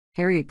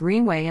Harriet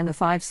Greenway and the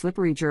 5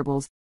 Slippery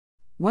Gerbils.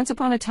 Once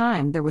upon a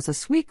time there was a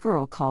sweet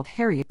girl called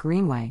Harriet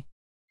Greenway.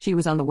 She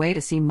was on the way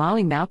to see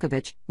Molly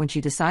Malkovich when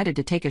she decided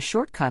to take a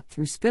shortcut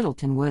through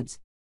Spittleton Woods.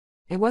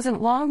 It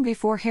wasn't long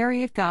before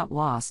Harriet got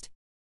lost.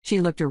 She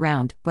looked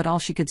around, but all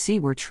she could see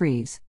were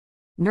trees.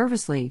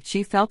 Nervously,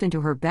 she felt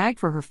into her bag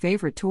for her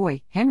favorite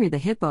toy, Henry the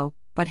Hippo,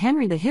 but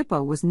Henry the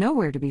Hippo was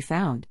nowhere to be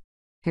found.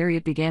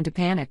 Harriet began to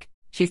panic.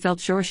 She felt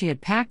sure she had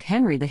packed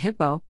Henry the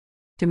Hippo.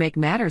 To make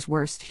matters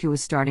worse, she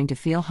was starting to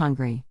feel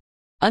hungry.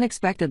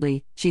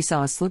 Unexpectedly, she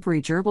saw a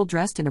slippery gerbil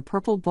dressed in a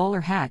purple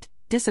bowler hat,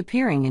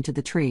 disappearing into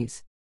the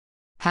trees.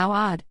 How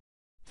odd,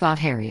 thought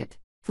Harriet.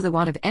 For the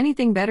want of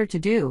anything better to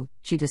do,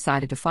 she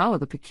decided to follow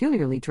the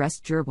peculiarly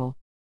dressed gerbil.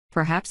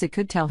 Perhaps it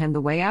could tell him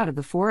the way out of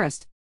the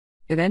forest.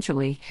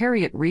 Eventually,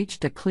 Harriet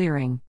reached a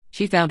clearing.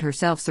 She found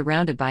herself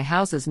surrounded by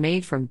houses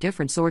made from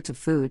different sorts of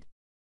food.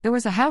 There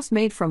was a house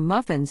made from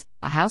muffins,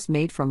 a house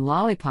made from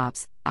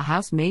lollipops, a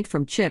house made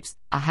from chips,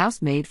 a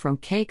house made from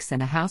cakes,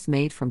 and a house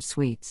made from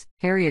sweets.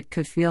 Harriet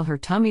could feel her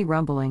tummy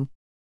rumbling.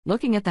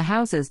 Looking at the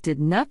houses did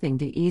nothing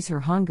to ease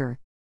her hunger.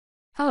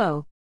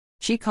 "Hello,"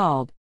 she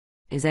called.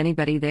 "Is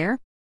anybody there?"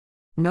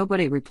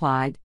 Nobody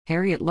replied.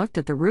 Harriet looked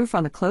at the roof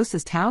on the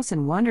closest house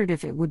and wondered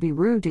if it would be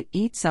rude to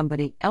eat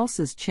somebody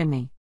else's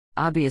chimney.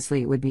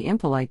 Obviously, it would be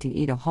impolite to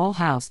eat a whole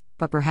house,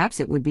 but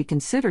perhaps it would be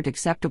considered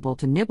acceptable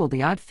to nibble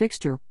the odd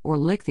fixture or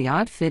lick the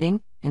odd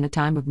fitting in a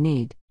time of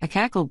need. A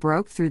cackle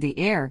broke through the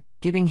air,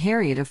 giving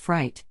Harriet a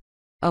fright.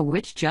 A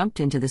witch jumped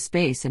into the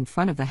space in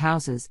front of the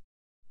houses.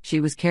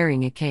 She was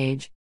carrying a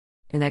cage.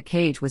 In that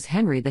cage was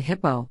Henry the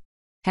Hippo.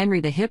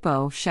 "Henry the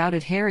Hippo,"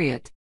 shouted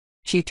Harriet.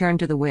 She turned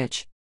to the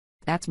witch.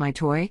 "That's my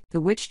toy,"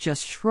 the witch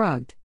just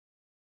shrugged.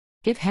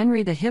 "Give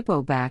Henry the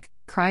Hippo back,"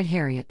 cried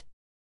Harriet.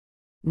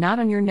 "Not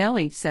on your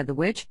Nelly," said the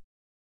witch.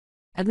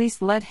 "At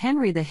least let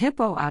Henry the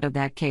Hippo out of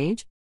that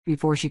cage."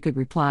 Before she could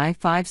reply,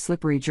 5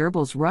 slippery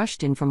gerbils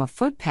rushed in from a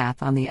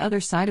footpath on the other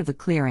side of the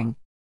clearing.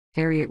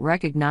 Harriet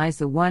recognized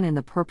the one in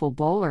the purple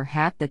bowler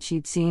hat that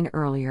she'd seen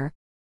earlier.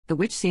 The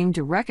witch seemed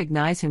to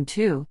recognize him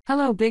too.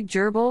 "Hello, big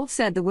gerbil,"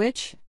 said the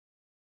witch.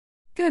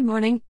 "Good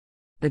morning."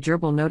 The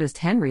gerbil noticed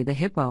Henry the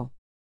Hippo.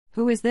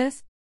 "Who is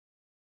this?"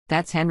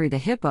 "That's Henry the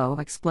Hippo,"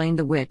 explained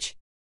the witch.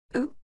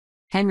 "Ooh.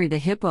 Henry the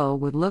Hippo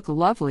would look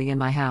lovely in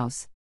my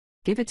house."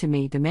 "Give it to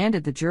me,"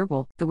 demanded the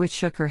gerbil. The witch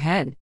shook her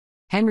head.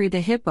 "Henry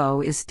the Hippo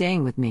is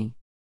staying with me."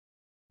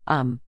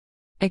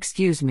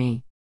 Excuse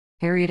me,"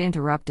 Harriet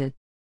interrupted.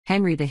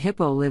 "Henry the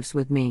Hippo lives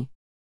with me.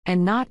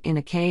 And not in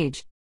a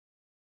cage."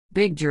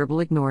 Big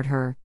Gerbil ignored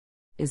her.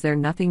 "Is there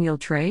nothing you'll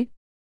trade?"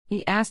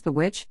 he asked the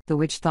witch. The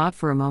witch thought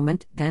for a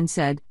moment, then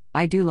said,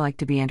 "I do like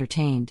to be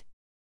entertained.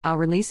 I'll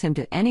release him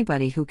to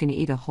anybody who can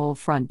eat a whole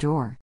front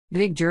door."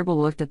 Big Gerbil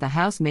looked at the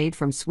house made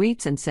from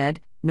sweets and said,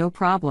 "No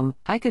problem,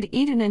 I could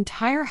eat an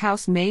entire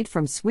house made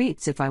from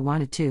sweets if I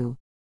wanted to."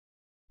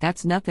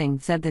 "That's nothing,"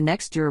 said the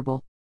next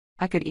gerbil.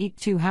 "I could eat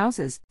 2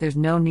 houses." "There's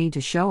no need to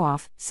show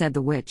off," said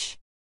the witch.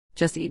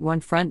 "Just eat 1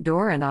 front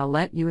door and I'll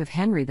let you have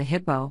Henry the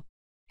Hippo."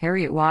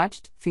 Harriet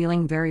watched,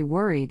 feeling very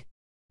worried.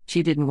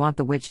 She didn't want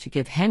the witch to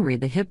give Henry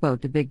the Hippo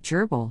to Big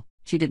Gerbil.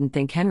 She didn't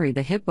think Henry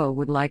the Hippo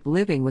would like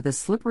living with a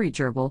slippery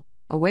gerbil,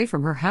 away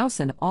from her house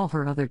and all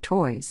her other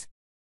toys.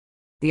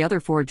 The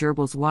other 4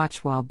 gerbils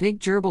watched while Big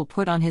Gerbil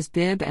put on his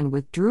bib and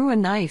withdrew a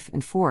knife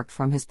and fork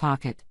from his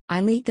pocket.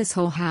 "I'll eat this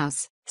whole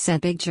house," said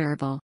Big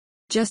Gerbil.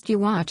 "Just you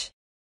watch."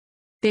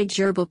 Big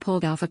Gerbil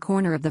pulled off a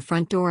corner of the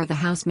front door of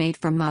the house made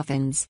from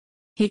muffins.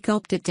 He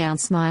gulped it down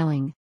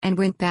smiling, and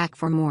went back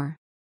for more.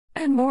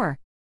 And more.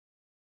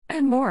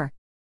 And more.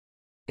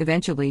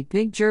 Eventually,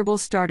 Big Gerbil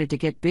started to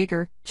get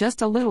bigger,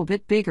 just a little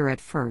bit bigger at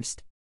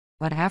first.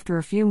 But after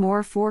a few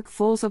more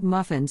forkfuls of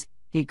muffins,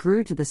 he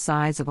grew to the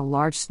size of a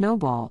large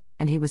snowball,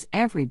 and he was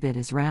every bit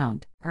as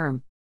round.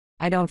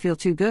 "I don't feel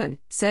too good,"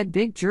 said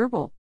Big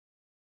Gerbil.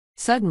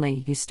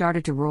 Suddenly, he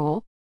started to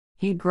roll.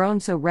 He'd grown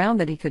so round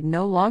that he could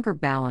no longer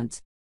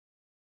balance.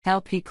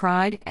 "Help," he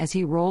cried, as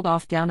he rolled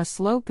off down a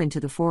slope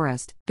into the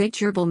forest. Big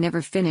Gerbil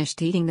never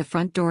finished eating the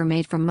front door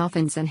made from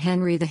muffins, and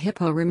Henry the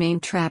Hippo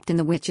remained trapped in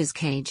the witch's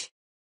cage.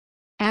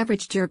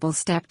 Average Gerbil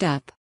stepped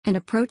up and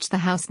approached the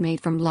house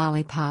made from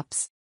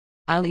lollipops.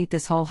 "I'll eat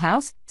this whole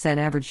house," said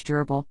Average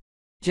Gerbil.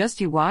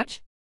 "Just you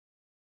watch."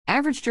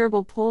 Average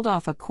Gerbil pulled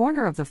off a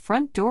corner of the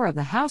front door of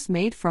the house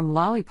made from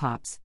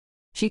lollipops.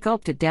 She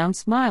gulped it down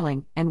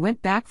smiling, and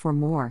went back for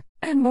more,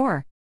 and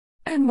more,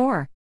 and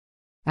more.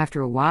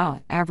 After a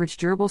while, Average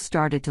Gerbil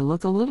started to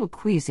look a little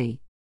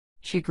queasy.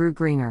 She grew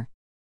greener.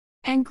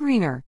 And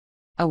greener.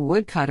 A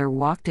woodcutter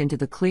walked into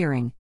the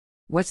clearing.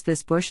 "What's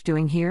this bush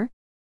doing here?"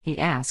 he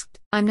asked.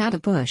 "I'm not a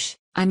bush,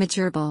 I'm a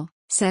gerbil,"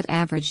 said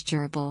Average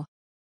Gerbil.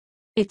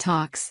 "It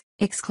talks,"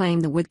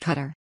 exclaimed the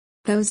woodcutter.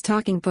 "Those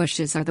talking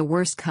bushes are the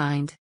worst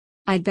kind.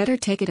 I'd better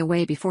take it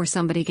away before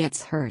somebody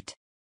gets hurt."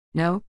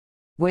 "No.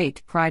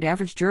 Wait," cried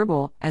Average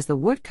Gerbil as the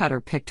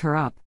woodcutter picked her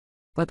up.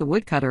 But the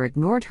woodcutter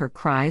ignored her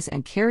cries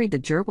and carried the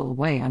gerbil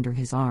away under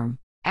his arm.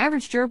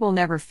 Average Gerbil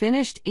never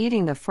finished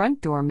eating the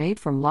front door made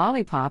from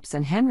lollipops,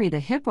 and Henry the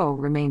Hippo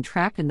remained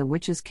trapped in the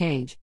witch's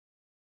cage.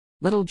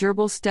 Little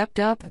Gerbil stepped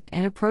up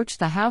and approached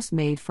the house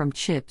made from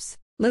chips.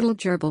 Little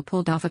Gerbil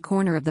pulled off a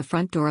corner of the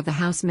front door of the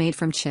house made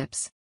from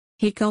chips.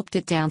 He gulped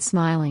it down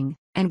smiling,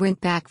 and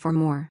went back for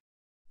more.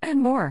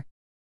 And more.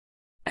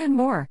 And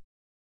more.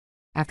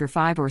 After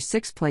 5 or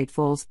 6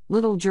 platefuls,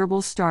 Little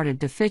Gerbil started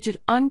to fidget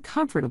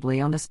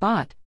uncomfortably on the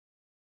spot.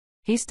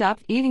 He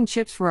stopped eating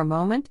chips for a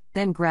moment,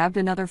 then grabbed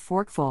another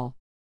forkful.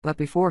 But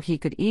before he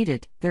could eat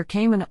it, there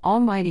came an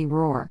almighty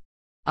roar.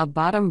 A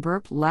bottom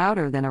burp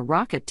louder than a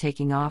rocket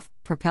taking off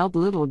propelled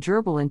Little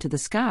Gerbil into the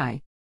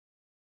sky.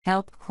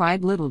 "Help!"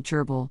 cried Little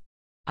Gerbil.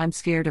 "I'm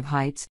scared of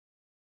heights."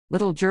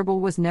 Little Gerbil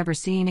was never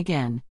seen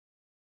again.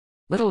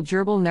 Little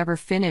Gerbil never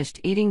finished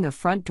eating the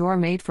front door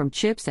made from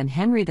chips, and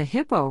Henry the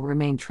Hippo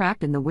remained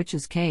trapped in the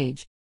witch's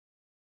cage.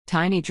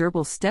 Tiny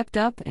Gerbil stepped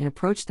up and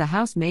approached the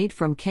house made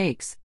from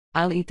cakes.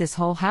 "I'll eat this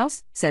whole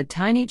house," said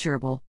Tiny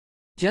Gerbil.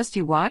 "Just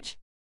you watch."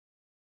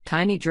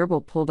 Tiny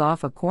Gerbil pulled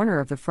off a corner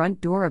of the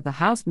front door of the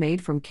house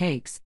made from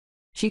cakes.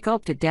 She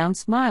gulped it down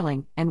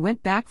smiling, and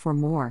went back for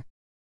more.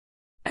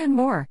 And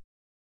more.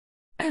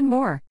 And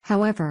more.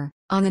 However,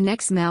 on the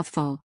next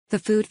mouthful, the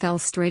food fell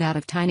straight out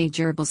of Tiny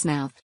Gerbil's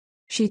mouth.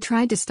 She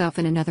tried to stuff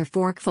in another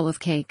forkful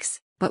of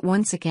cakes, but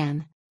once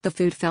again, the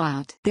food fell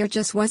out. There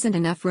just wasn't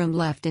enough room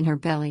left in her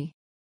belly.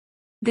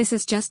 "This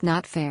is just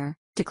not fair,"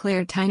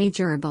 declared Tiny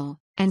Gerbil,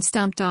 and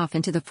stomped off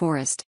into the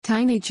forest.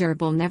 Tiny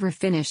Gerbil never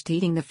finished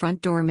eating the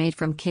front door made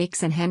from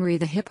cakes, and Henry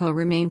the Hippo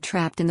remained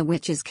trapped in the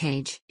witch's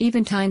cage.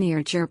 Even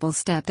tinier Gerbil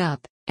stepped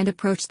up, and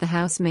approached the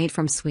house made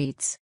from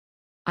sweets.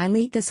 "I'll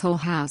eat this whole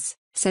house,"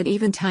 said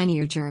even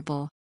tinier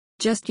Gerbil.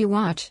 "Just you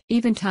watch."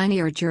 Even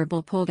tinier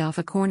Gerbil pulled off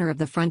a corner of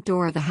the front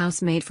door of the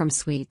house made from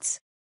sweets.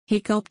 He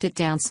gulped it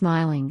down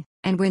smiling,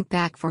 and went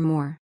back for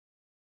more.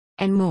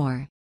 And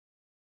more.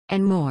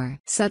 And more.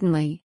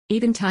 Suddenly,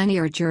 even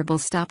tinier Gerbil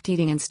stopped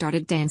eating and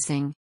started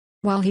dancing.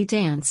 While he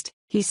danced,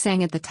 he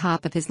sang at the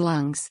top of his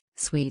lungs,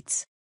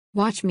 "Sweets.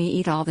 Watch me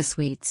eat all the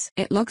sweets."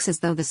 "It looks as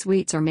though the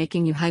sweets are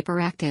making you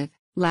hyperactive,"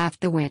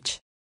 laughed the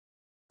witch.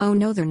 "Oh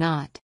no, they're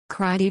not,"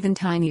 cried even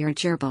tinier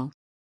Gerbil.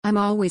 "I'm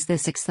always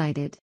this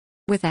excited."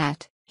 With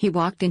that, he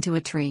walked into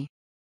a tree.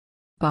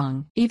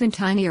 Bong! Even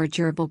tinier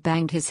Gerbil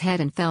banged his head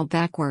and fell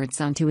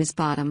backwards onto his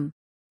bottom.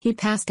 He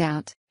passed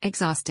out,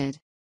 exhausted.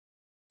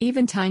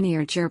 Even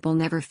tinier Gerbil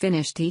never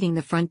finished eating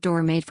the front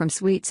door made from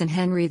sweets, and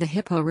Henry the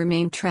Hippo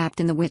remained trapped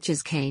in the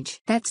witch's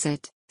cage. "That's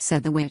it,"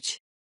 said the witch.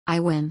 "I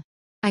win.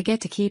 I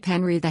get to keep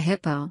Henry the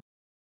Hippo."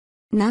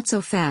 "Not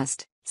so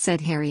fast,"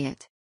 said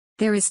Harriet.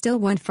 "There is still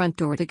one front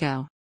door to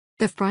go.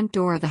 The front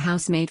door of the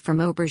house made from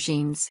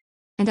aubergines.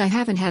 And I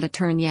haven't had a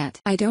turn yet."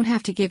 "I don't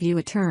have to give you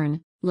a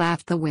turn,"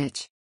 laughed the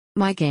witch.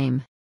 "My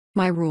game.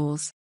 My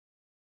rules."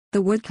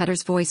 The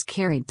woodcutter's voice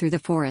carried through the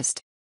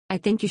forest. "I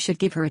think you should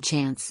give her a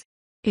chance.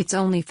 It's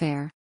only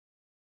fair."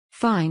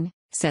 "Fine,"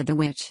 said the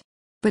witch.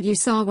 "But you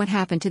saw what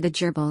happened to the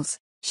Gerbils.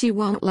 She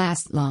won't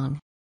last long."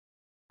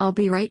 "I'll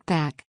be right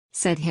back,"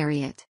 said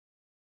Harriet.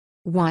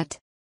 "What?"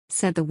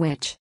 said the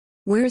witch.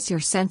 "Where's your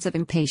sense of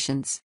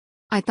impatience?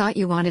 I thought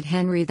you wanted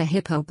Henry the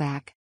Hippo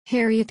back."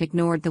 Harriet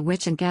ignored the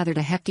witch and gathered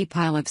a hefty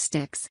pile of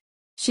sticks.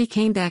 She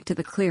came back to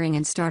the clearing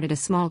and started a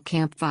small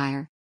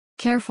campfire.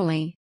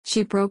 Carefully,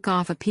 she broke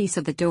off a piece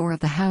of the door of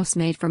the house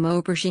made from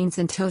aubergines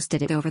and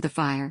toasted it over the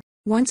fire.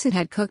 Once it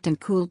had cooked and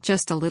cooled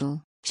just a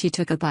little, she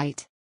took a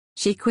bite.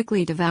 She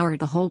quickly devoured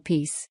the whole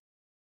piece.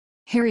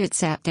 Harriet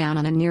sat down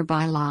on a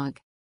nearby log.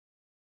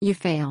 "You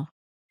fail,"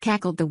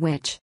 cackled the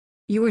witch.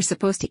 "You were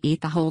supposed to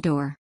eat the whole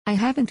door." "I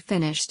haven't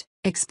finished,"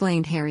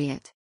 explained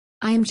Harriet.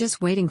 "I am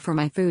just waiting for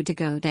my food to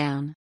go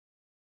down."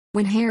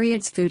 When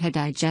Harriet's food had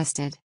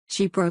digested,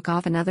 she broke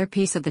off another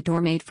piece of the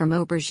door made from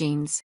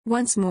aubergines.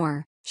 Once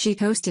more, she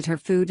toasted her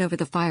food over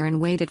the fire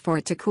and waited for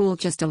it to cool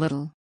just a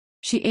little.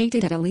 She ate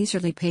it at a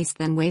leisurely pace,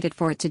 then waited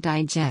for it to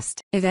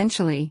digest.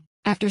 Eventually,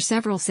 after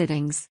several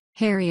sittings,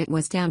 Harriet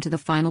was down to the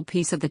final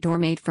piece of the door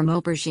made from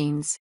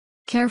aubergines.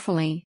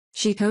 Carefully,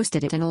 she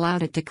toasted it and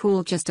allowed it to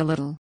cool just a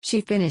little. She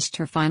finished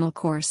her final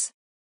course.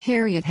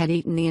 Harriet had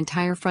eaten the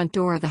entire front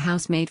door of the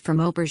house made from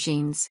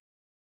aubergines.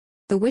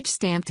 The witch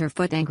stamped her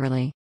foot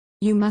angrily.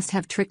 "You must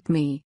have tricked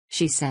me,"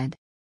 she said.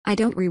 "I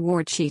don't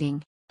reward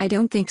cheating." "I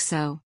don't think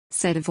so,"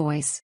 said a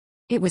voice.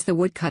 It was the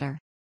woodcutter.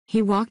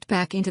 He walked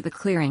back into the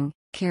clearing,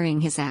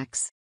 carrying his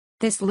axe.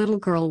 "This little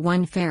girl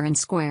won fair and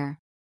square.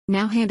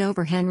 Now hand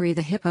over Henry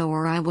the Hippo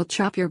or I will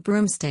chop your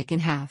broomstick in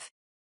half."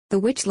 The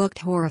witch looked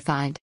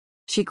horrified.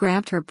 She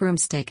grabbed her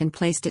broomstick and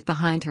placed it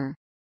behind her.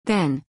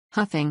 Then,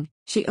 huffing,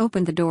 she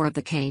opened the door of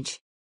the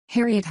cage.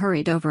 Harriet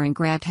hurried over and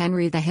grabbed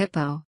Henry the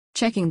Hippo,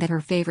 checking that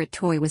her favorite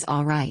toy was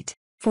all right.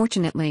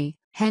 Fortunately,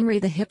 Henry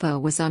the Hippo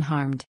was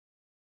unharmed.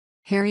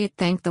 Harriet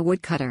thanked the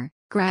woodcutter,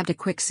 grabbed a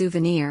quick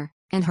souvenir,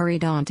 and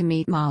hurried on to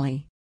meet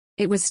Molly.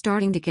 It was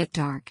starting to get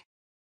dark.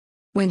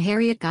 When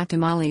Harriet got to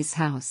Molly's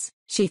house,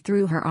 she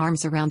threw her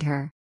arms around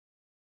her.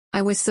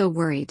 "I was so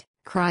worried,"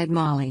 cried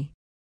Molly.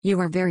 "You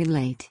are very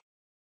late."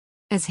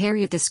 As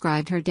Harriet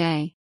described her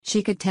day,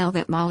 she could tell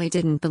that Molly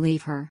didn't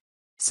believe her.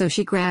 So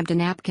she grabbed a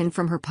napkin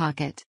from her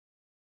pocket.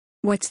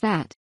 "What's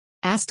that?"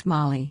 asked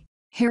Molly.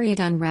 Harriet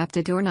unwrapped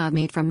a doorknob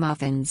made from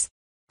muffins.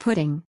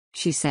 Pudding,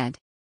 she said.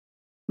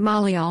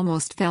 Molly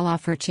almost fell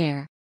off her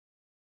chair.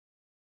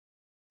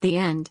 The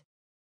end.